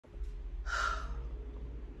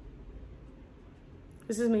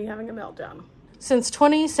This is me having a meltdown. Since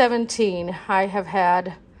 2017, I have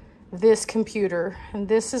had this computer, and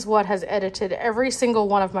this is what has edited every single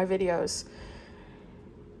one of my videos.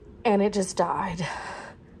 And it just died.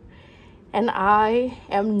 And I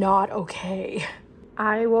am not okay.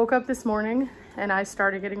 I woke up this morning and I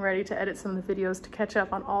started getting ready to edit some of the videos to catch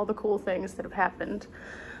up on all the cool things that have happened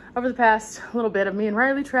over the past little bit of me and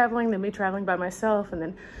Riley traveling, then me traveling by myself, and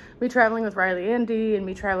then me traveling with Riley and Dee, and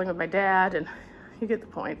me traveling with my dad, and you get the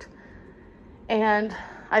point. And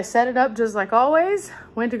I set it up just like always,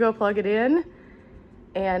 went to go plug it in,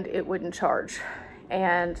 and it wouldn't charge.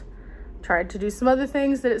 And tried to do some other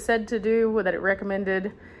things that it said to do, that it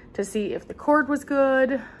recommended, to see if the cord was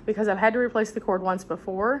good, because I've had to replace the cord once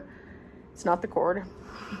before. It's not the cord.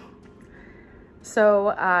 So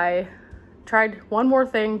I tried one more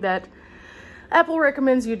thing that Apple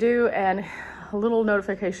recommends you do, and a little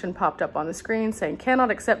notification popped up on the screen saying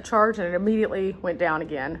cannot accept charge, and it immediately went down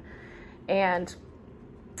again. And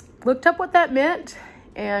looked up what that meant,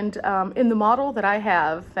 and in the model that I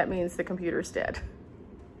have, that means the computer's dead.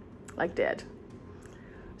 Like dead.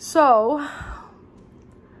 So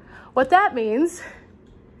what that means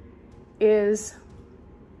is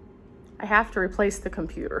I have to replace the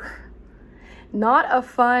computer. Not a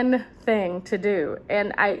fun thing to do.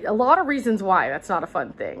 And a lot of reasons why that's not a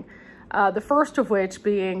fun thing. The first of which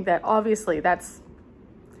being that obviously that's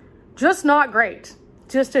just not great.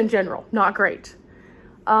 Just in general, not great.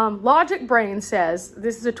 Logic Brain says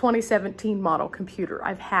this is a 2017 model computer.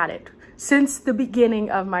 I've had it since the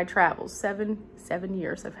beginning of my travels. Seven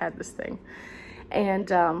years I've had this thing. And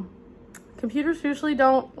computers usually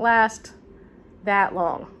don't last that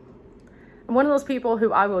long. I'm one of those people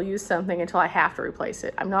who I will use something until I have to replace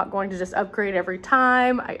it. I'm not going to just upgrade every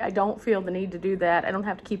time. I don't feel the need to do that. I don't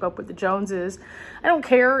have to keep up with the Joneses. I don't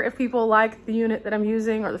care if people like the unit that I'm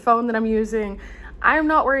using or the phone that I'm using. I'm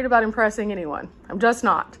not worried about impressing anyone. I'm just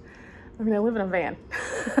not. I mean, I live in a van.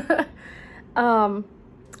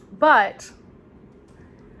 But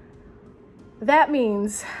that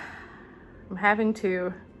means I'm having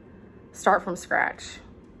to start from scratch,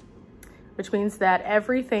 which means that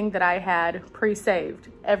everything that I had pre-saved,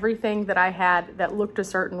 everything that I had that looked a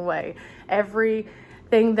certain way,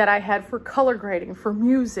 everything that I had for color grading, for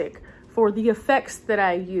music, for the effects that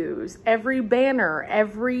I use, every banner,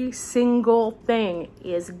 every single thing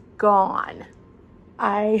is gone.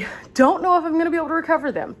 I don't know if I'm gonna be able to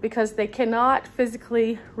recover them because they cannot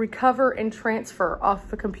physically recover and transfer off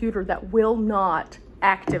the computer that will not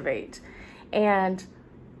activate. And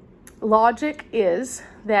logic is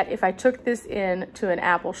that if I took this in to an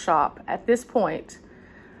Apple shop at this point,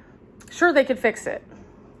 sure, they could fix it,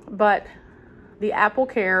 but the Apple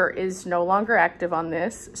Care is no longer active on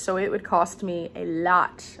this, so it would cost me a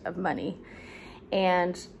lot of money.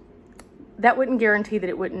 And that wouldn't guarantee that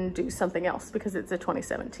it wouldn't do something else because it's a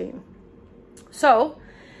 2017. So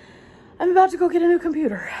I'm about to go get a new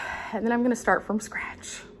computer, and then I'm gonna start from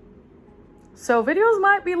scratch. So videos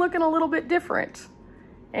might be looking a little bit different,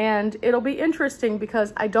 and it'll be interesting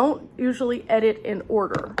because I don't usually edit in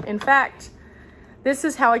order. In fact, this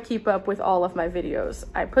is how I keep up with all of my videos.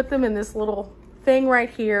 I put them in this little thing right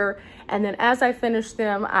here, and then as I finish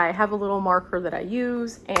them, I have a little marker that I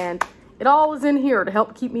use, and it all is in here to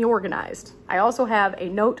help keep me organized. I also have a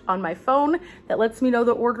note on my phone that lets me know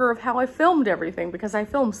the order of how I filmed everything because I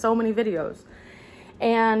filmed so many videos.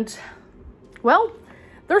 And well,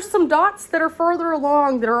 there's some dots that are further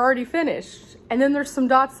along that are already finished, and then there's some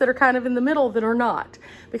dots that are kind of in the middle that are not,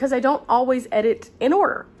 because I don't always edit in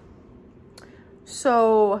order.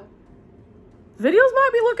 So videos might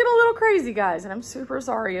be looking a little crazy, guys, and I'm super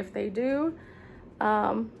sorry if they do.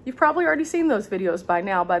 You've probably already seen those videos by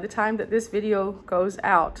now, by the time that this video goes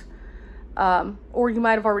out. Or you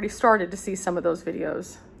might have already started to see some of those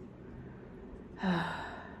videos.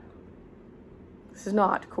 This is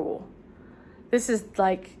not cool. This is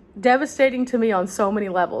like devastating to me on so many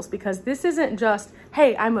levels, because this isn't just,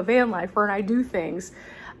 hey, I'm a van lifer and I do things.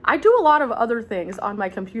 I do a lot of other things on my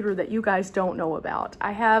computer that you guys don't know about.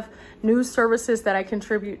 I have news services that I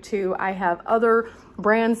contribute to. I have other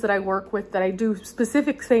brands that I work with that I do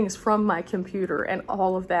specific things from my computer, and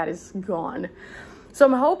all of that is gone. So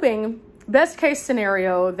I'm hoping, best case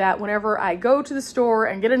scenario, that whenever I go to the store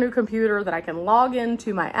and get a new computer, that I can log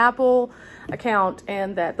into my Apple account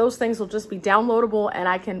and that those things will just be downloadable and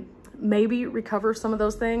I can maybe recover some of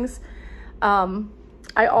those things.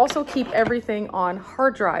 I also keep everything on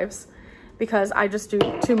hard drives because I just do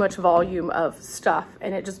too much volume of stuff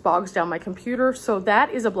and it just bogs down my computer. So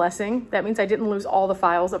that is a blessing. That means I didn't lose all the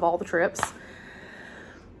files of all the trips.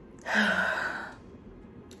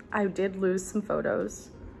 I did lose some photos.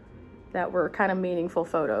 that were kind of meaningful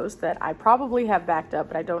photos that I probably have backed up,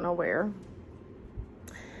 but I don't know where.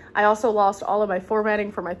 I also lost all of my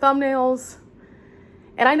formatting for my thumbnails.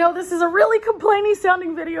 And I know this is a really complainy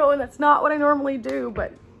sounding video and that's not what I normally do,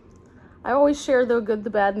 but I always share the good,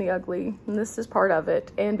 the bad, and the ugly, and this is part of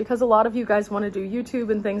it. And because a lot of you guys want to do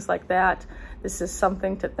YouTube and things like that, this is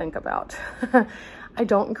something to think about. I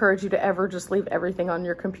don't encourage you to ever just leave everything on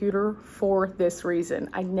your computer for this reason.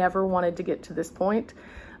 I never wanted to get to this point,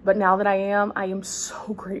 but now that I am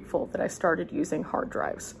so grateful that I started using hard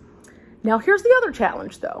drives. Now here's the other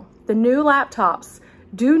challenge though. The new laptops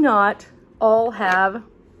do not all have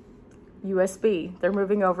USB. They're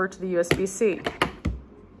moving over to the USB-C.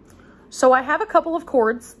 So I have a couple of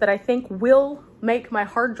cords that I think will make my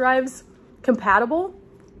hard drives compatible.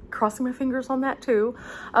 Crossing my fingers on that too.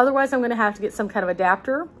 Otherwise, I'm gonna have to get some kind of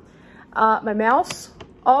adapter. My mouse,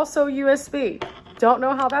 also USB. Don't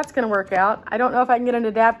know how that's gonna work out. I don't know if I can get an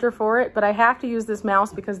adapter for it, but I have to use this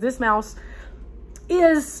mouse because this mouse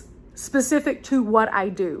is specific to what I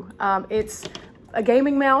do. It's a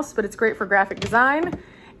gaming mouse, but it's great for graphic design.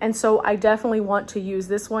 And so I definitely want to use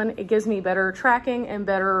this one. It gives me better tracking and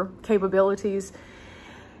better capabilities.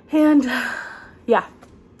 And yeah,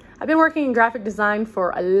 I've been working in graphic design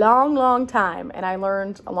for a long, long time. And I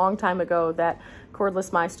learned a long time ago that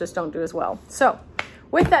cordless mice just don't do as well. So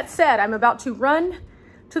with that said, I'm about to run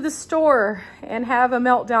to the store and have a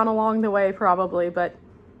meltdown along the way probably, but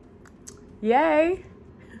yay.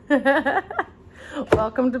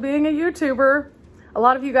 Welcome to being a YouTuber. A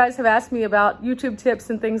lot of you guys have asked me about YouTube tips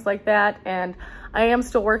and things like that, and I am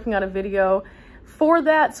still working on a video for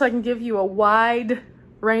that so I can give you a wide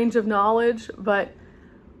range of knowledge, but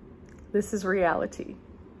this is reality.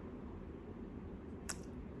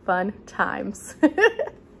 Fun times.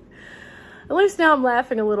 At least now I'm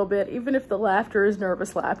laughing a little bit, even if the laughter is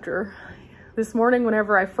nervous laughter. This morning,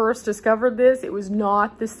 whenever I first discovered this, it was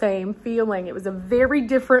not the same feeling. It was a very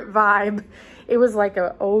different vibe. It was like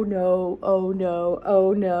a, oh no, oh no,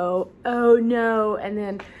 oh no, oh no. And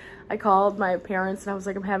then I called my parents and I was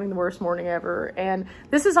like, I'm having the worst morning ever. And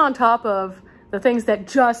this is on top of the things that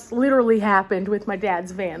just literally happened with my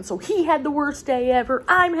dad's van. So he had the worst day ever.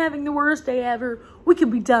 I'm having the worst day ever. We can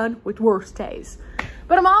be done with worse days.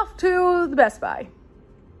 But I'm off to the Best Buy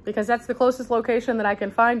because that's the closest location that I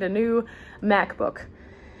can find a new MacBook.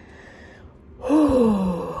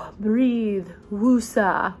 Breathe,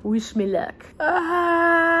 woosah, wish me luck.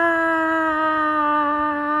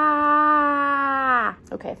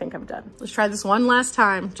 Okay, I think I'm done. Let's try this one last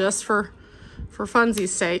time, just for funsies'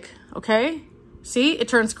 sake, okay? See, it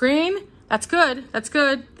turns green. That's good, that's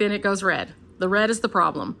good. Then it goes red. The red is the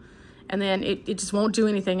problem. And then it just won't do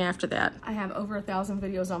anything after that. I have over 1,000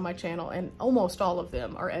 videos on my channel and almost all of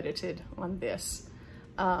them are edited on this.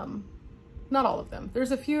 Not all of them.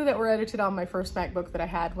 There's a few that were edited on my first MacBook that I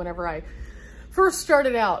had whenever I first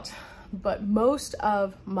started out, but most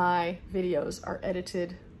of my videos are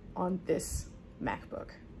edited on this MacBook.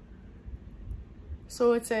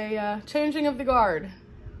 So it's a changing of the guard.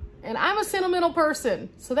 And I'm a sentimental person,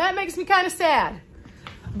 so that makes me kind of sad.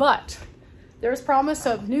 But there's promise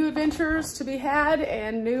of new adventures to be had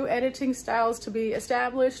and new editing styles to be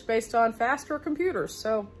established based on faster computers.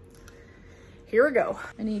 So here we go.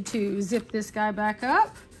 I need to zip this guy back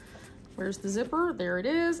up. Where's the zipper? There it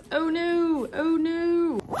is. Oh no, oh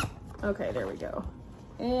no. Okay, there we go.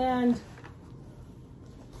 And,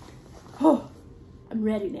 oh, I'm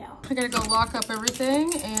ready now. I gotta go lock up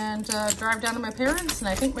everything and drive down to my parents, and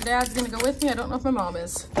I think my dad's gonna go with me. I don't know if my mom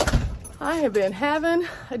is. I have been having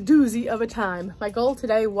a doozy of a time. My goal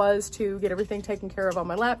today was to get everything taken care of on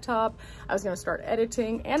my laptop. I was gonna start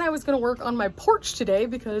editing and I was gonna work on my porch today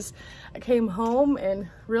because I came home and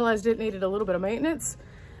realized it needed a little bit of maintenance.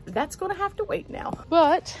 That's gonna have to wait now.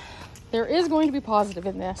 But there is going to be positive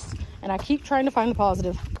in this and I keep trying to find the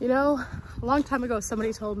positive. You know, a long time ago,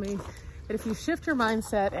 somebody told me that if you shift your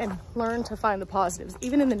mindset and learn to find the positives,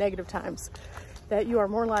 even in the negative times, that you are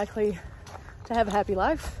more likely to have a happy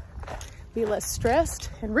life, be less stressed,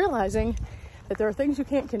 and realizing that there are things you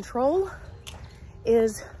can't control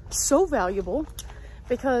is so valuable,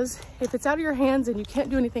 because if it's out of your hands and you can't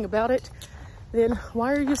do anything about it, then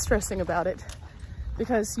why are you stressing about it?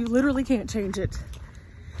 Because you literally can't change it.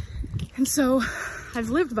 And so I've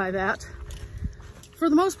lived by that for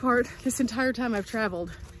the most part this entire time I've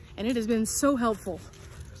traveled, and it has been so helpful.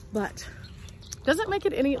 But doesn't make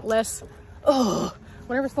it any less, oh,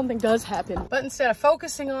 whenever something does happen. But instead of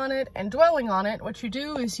focusing on it and dwelling on it, what you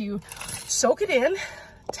do is you soak it in,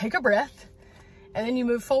 take a breath, and then you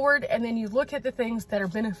move forward, and then you look at the things that are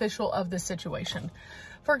beneficial of this situation.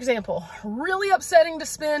 For example, really upsetting to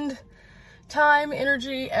spend time,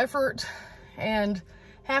 energy, effort, and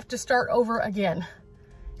have to start over again.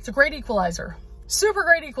 It's a great equalizer, super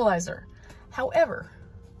great equalizer. However,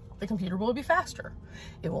 the computer will be faster.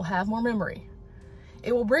 It will have more memory.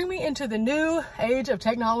 It will bring me into the new age of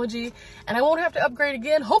technology, and I won't have to upgrade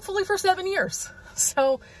again, hopefully for 7 years.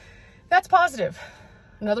 So that's positive.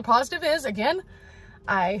 Another positive is, again,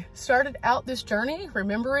 I started out this journey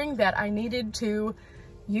remembering that I needed to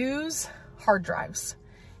use hard drives.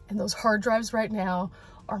 And those hard drives right now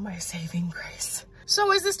are my saving grace.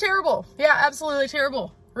 So is this terrible? Yeah, absolutely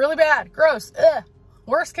terrible. Really bad, gross, ugh.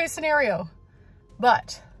 Worst case scenario.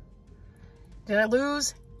 But did I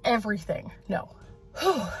lose everything? No.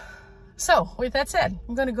 Whew. So with that said,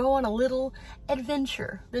 I'm gonna go on a little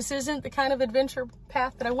adventure. This isn't the kind of adventure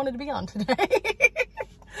path that I wanted to be on today.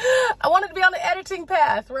 I wanted to be on the editing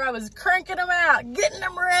path where I was cranking them out, getting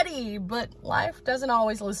them ready, but life doesn't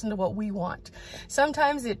always listen to what we want.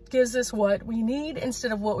 Sometimes it gives us what we need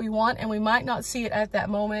instead of what we want, and we might not see it at that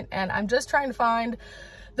moment. And I'm just trying to find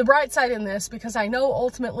the bright side in this, because I know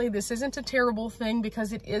ultimately this isn't a terrible thing,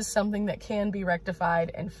 because it is something that can be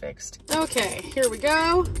rectified and fixed. Okay, here we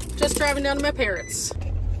go. Just driving down to my parents'.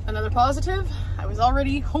 Another positive, I was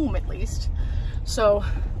already home at least. So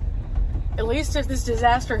at least if this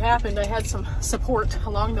disaster happened, I had some support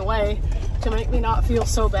along the way to make me not feel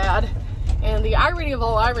so bad. And the irony of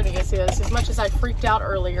all ironies is, as much as I freaked out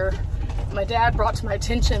earlier, my dad brought to my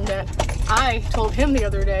attention that I told him the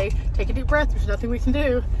other day, take a deep breath, there's nothing we can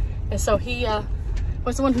do. And so he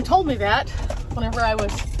was the one who told me that whenever I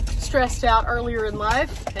was stressed out earlier in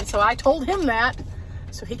life. And so I told him that,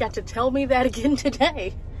 so he got to tell me that again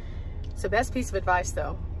today. It's the best piece of advice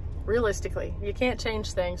though. Realistically, you can't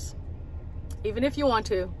change things. Even if you want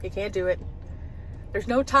to, you can't do it. There's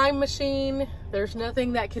no time machine. There's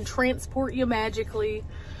nothing that can transport you magically.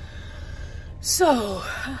 So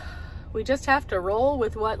we just have to roll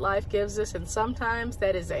with what life gives us, and sometimes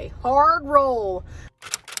that is a hard roll.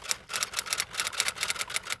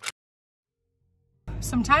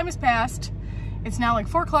 Some time has passed. It's now like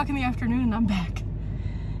 4 o'clock in the afternoon and I'm back.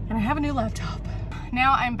 And I have a new laptop.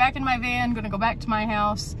 Now I'm back in my van, gonna go back to my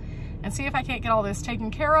house and see if I can't get all this taken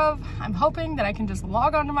care of. I'm hoping that I can just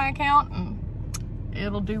log onto my account and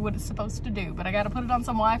it'll do what it's supposed to do, but I gotta put it on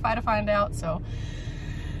some Wi-Fi to find out. So,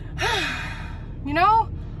 you know,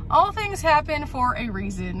 all things happen for a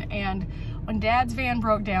reason. And when Dad's van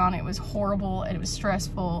broke down, it was horrible and it was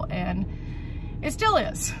stressful, and it still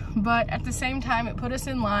is. But at the same time, it put us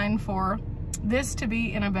in line for this to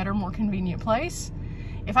be in a better, more convenient place.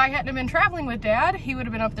 If I hadn't been traveling with Dad, he would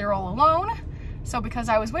have been up there all alone. So because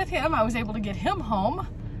I was with him, I was able to get him home.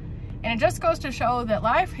 And it just goes to show that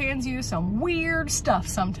life hands you some weird stuff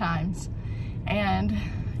sometimes. And,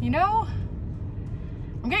 you know,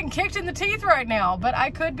 I'm getting kicked in the teeth right now, but I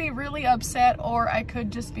could be really upset, or I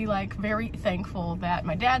could just be like very thankful that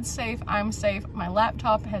my dad's safe, I'm safe, my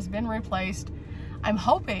laptop has been replaced. I'm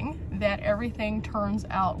hoping that everything turns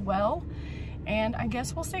out well, and I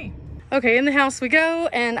guess we'll see. Okay, in the house we go,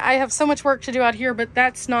 and I have so much work to do out here, but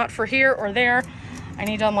that's not for here or there. I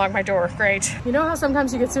need to unlock my door. Great. You know how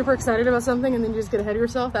sometimes you get super excited about something and then you just get ahead of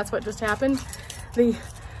yourself? That's what just happened. The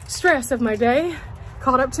stress of my day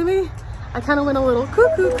caught up to me. I kind of went a little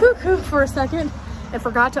cuckoo for a second and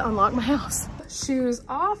forgot to unlock my house. Shoes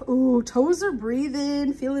off. Ooh, toes are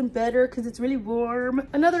breathing, feeling better because it's really warm.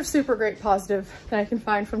 Another super great positive that I can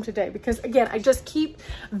find from today, because again, I just keep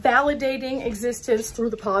validating existence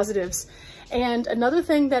through the positives. And another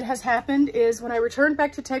thing that has happened is when I returned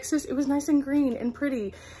back to Texas, it was nice and green and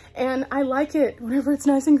pretty. And I like it whenever it's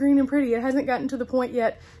nice and green and pretty. It hasn't gotten to the point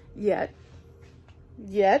yet, because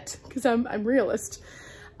I'm realist,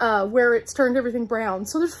 where it's turned everything brown.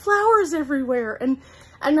 So there's flowers everywhere, and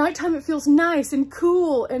at nighttime it feels nice and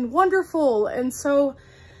cool and wonderful. And so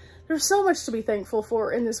there's so much to be thankful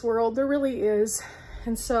for in this world. There really is.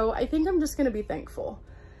 And so I think I'm just gonna be thankful.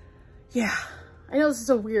 Yeah, I know this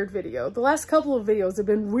is a weird video. The last couple of videos have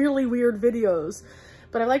been really weird videos,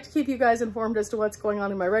 but I like to keep you guys informed as to what's going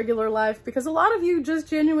on in my regular life, because a lot of you just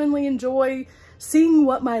genuinely enjoy seeing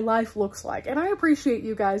what my life looks like. And I appreciate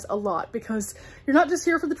you guys a lot, because you're not just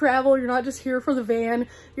here for the travel, you're not just here for the van,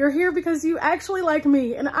 you're here because you actually like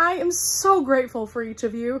me, and I am so grateful for each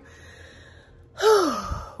of you.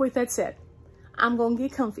 With that said, I'm gonna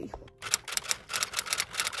get comfy.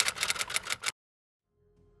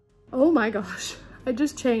 Oh my gosh, I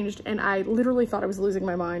just changed and I literally thought I was losing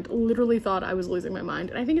my mind. Literally thought I was losing my mind.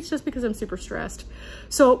 And I think it's just because I'm super stressed.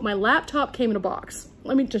 So my laptop came in a box.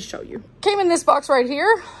 Let me just show you. Came in this box right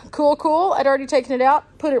here. Cool, cool. I'd already taken it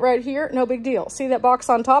out, put it right here. No big deal. See that box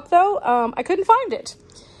on top though? I couldn't find it.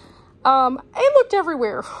 It looked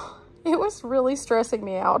everywhere. It was really stressing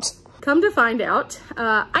me out. Come to find out,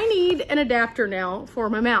 I need an adapter now for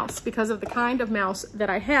my mouse because of the kind of mouse that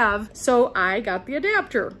I have. So I got the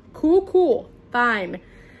adapter. Cool, fine.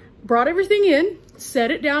 Brought everything in,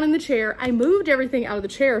 set it down in the chair. I moved everything out of the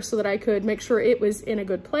chair so that I could make sure it was in a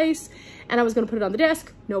good place. And I was gonna put it on the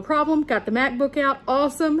desk, no problem. Got the MacBook out,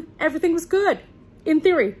 awesome. Everything was good, in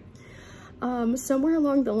theory. Somewhere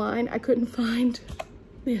along the line, I couldn't find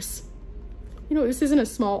this. You know, this isn't a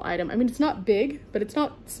small item. I mean, it's not big, but it's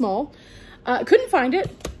not small. Couldn't find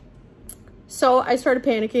it. So I started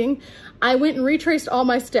panicking. I went and retraced all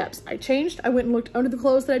my steps. I changed, I went and looked under the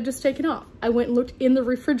clothes that I'd just taken off. I went and looked in the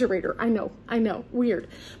refrigerator. I know, weird.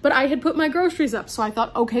 But I had put my groceries up, so I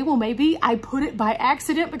thought, okay, well maybe I put it by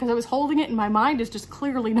accident because I was holding it and my mind is just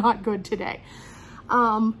clearly not good today.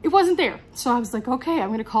 It wasn't there. So I was like, okay,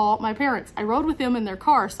 I'm gonna call my parents. I rode with them in their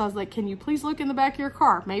car. So I was like, can you please look in the back of your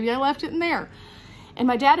car? Maybe I left it in there. And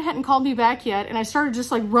my dad hadn't called me back yet. And I started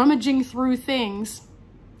just like rummaging through things.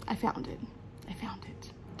 I found it.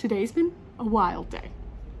 Today's been a wild day.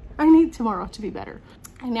 I need tomorrow to be better.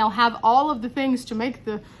 I now have all of the things to make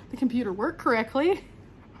the computer work correctly.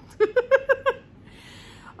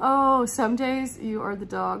 Oh, some days you are the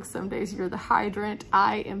dog, some days you're the hydrant.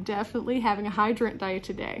 I am definitely having a hydrant day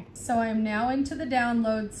today. So I am now into the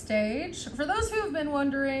download stage. For those who have been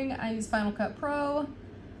wondering, I use Final Cut Pro.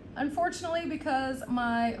 Unfortunately, because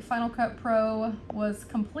my Final Cut Pro was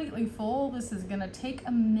completely full, this is gonna take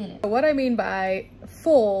a minute. What I mean by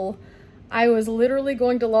full, I was literally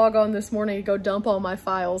going to log on this morning to go dump all my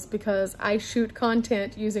files because I shoot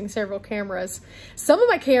content using several cameras. Some of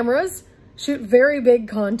my cameras shoot very big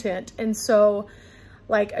content, and so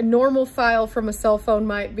like a normal file from a cell phone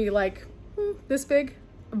might be like this big,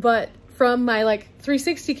 but from my like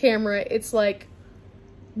 360 camera it's like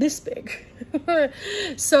this big.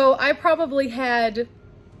 So I probably had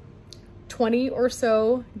 20 or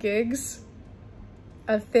so gigs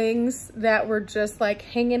of things that were just like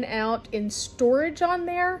hanging out in storage on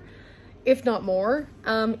there, if not more,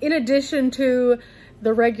 in addition to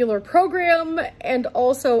the regular program and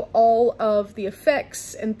also all of the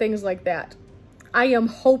effects and things like that. I am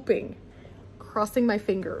hoping, crossing my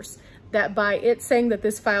fingers, that by it saying that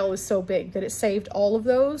this file is so big that it saved all of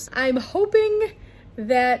those. I'm hoping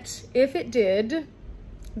that if it did,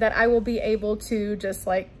 that I will be able to just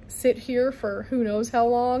like sit here for who knows how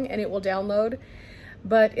long and it will download.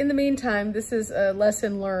 But in the meantime, this is a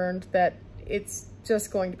lesson learned that it's just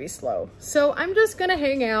going to be slow. So I'm just gonna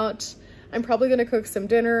hang out. I'm probably gonna cook some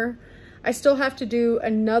dinner. I still have to do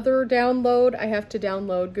another download. I have to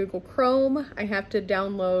download Google Chrome. I have to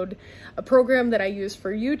download a program that I use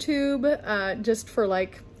for YouTube, just for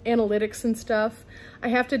like analytics and stuff. I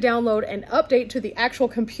have to download an update to the actual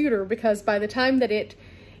computer because by the time that it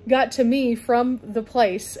got to me from the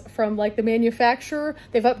place, from like the manufacturer,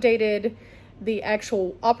 they've updated the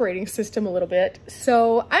actual operating system a little bit.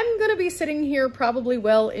 So I'm gonna be sitting here probably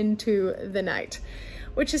well into the night,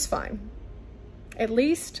 which is fine. At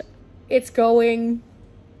least it's going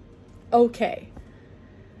okay.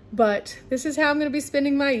 But this is how I'm gonna be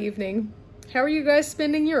spending my evening. How are you guys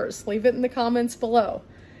spending yours? Leave it in the comments below.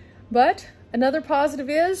 But another positive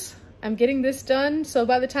is I'm getting this done, so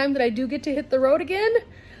by the time that I do get to hit the road again,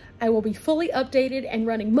 I will be fully updated and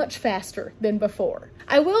running much faster than before.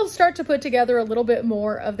 I will start to put together a little bit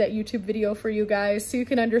more of that YouTube video for you guys so you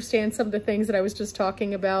can understand some of the things that I was just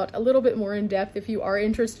talking about a little bit more in depth if you are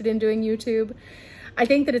interested in doing YouTube. I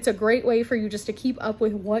think that it's a great way for you just to keep up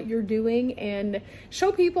with what you're doing and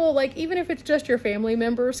show people, like, even if it's just your family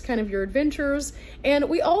members, kind of your adventures. And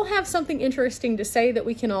we all have something interesting to say that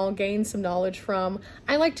we can all gain some knowledge from.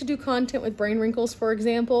 I like to do content with brain wrinkles, for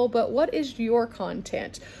example, but what is your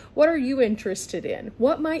content? What are you interested in?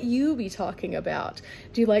 What might you be talking about?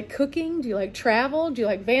 Do you like cooking? Do you like travel? Do you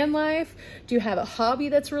like van life? Do you have a hobby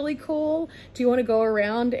that's really cool? Do you want to go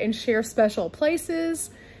around and share special places?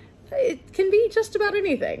 It can be just about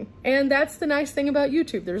anything. And that's the nice thing about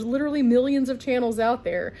YouTube. There's literally millions of channels out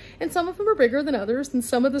there, and some of them are bigger than others, and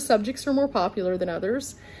some of the subjects are more popular than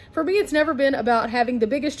others. For me, it's never been about having the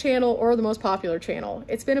biggest channel or the most popular channel.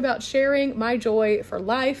 It's been about sharing my joy for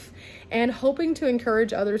life and hoping to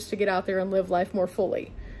encourage others to get out there and live life more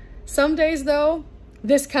fully. Some days, though,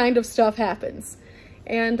 this kind of stuff happens.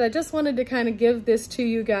 And I just wanted to kind of give this to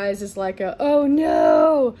you guys as like a, oh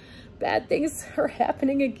no, bad things are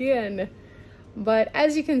happening again. But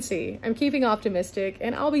as you can see, I'm keeping optimistic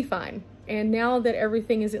and I'll be fine. And now that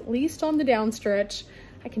everything is at least on the downstretch,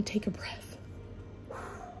 I can take a breath.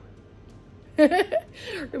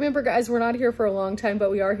 Remember guys, we're not here for a long time, but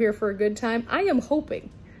we are here for a good time. I am hoping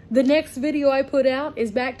the next video I put out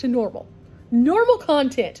is back to normal. normal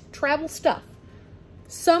content, travel stuff,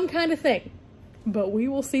 some kind of thing. But we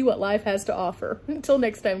will see what life has to offer. Until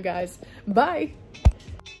next time, guys. Bye.